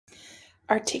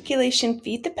articulation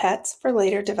feed the pets for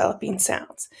later developing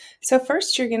sounds. So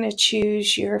first you're going to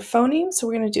choose your phoneme. So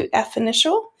we're going to do F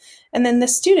initial, and then the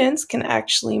students can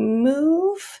actually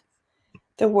move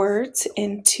the words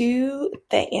into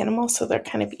the animal so they're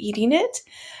kind of eating it.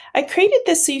 I created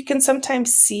this so you can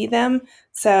sometimes see them.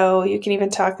 So you can even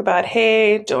talk about,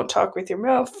 hey, don't talk with your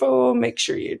mouth full, make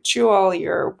sure you chew all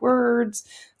your words,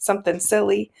 something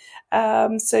silly.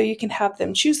 So you can have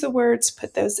them choose the words,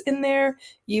 put those in there.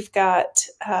 You've got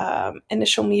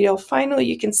initial, medial, final.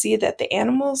 You can see that the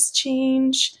animals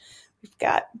change. We've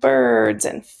got birds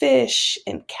and fish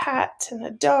and cat and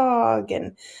a dog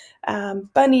and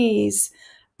bunnies.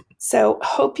 So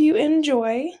hope you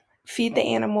enjoy Feed the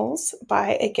Animals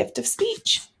by A Gift of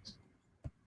Speech.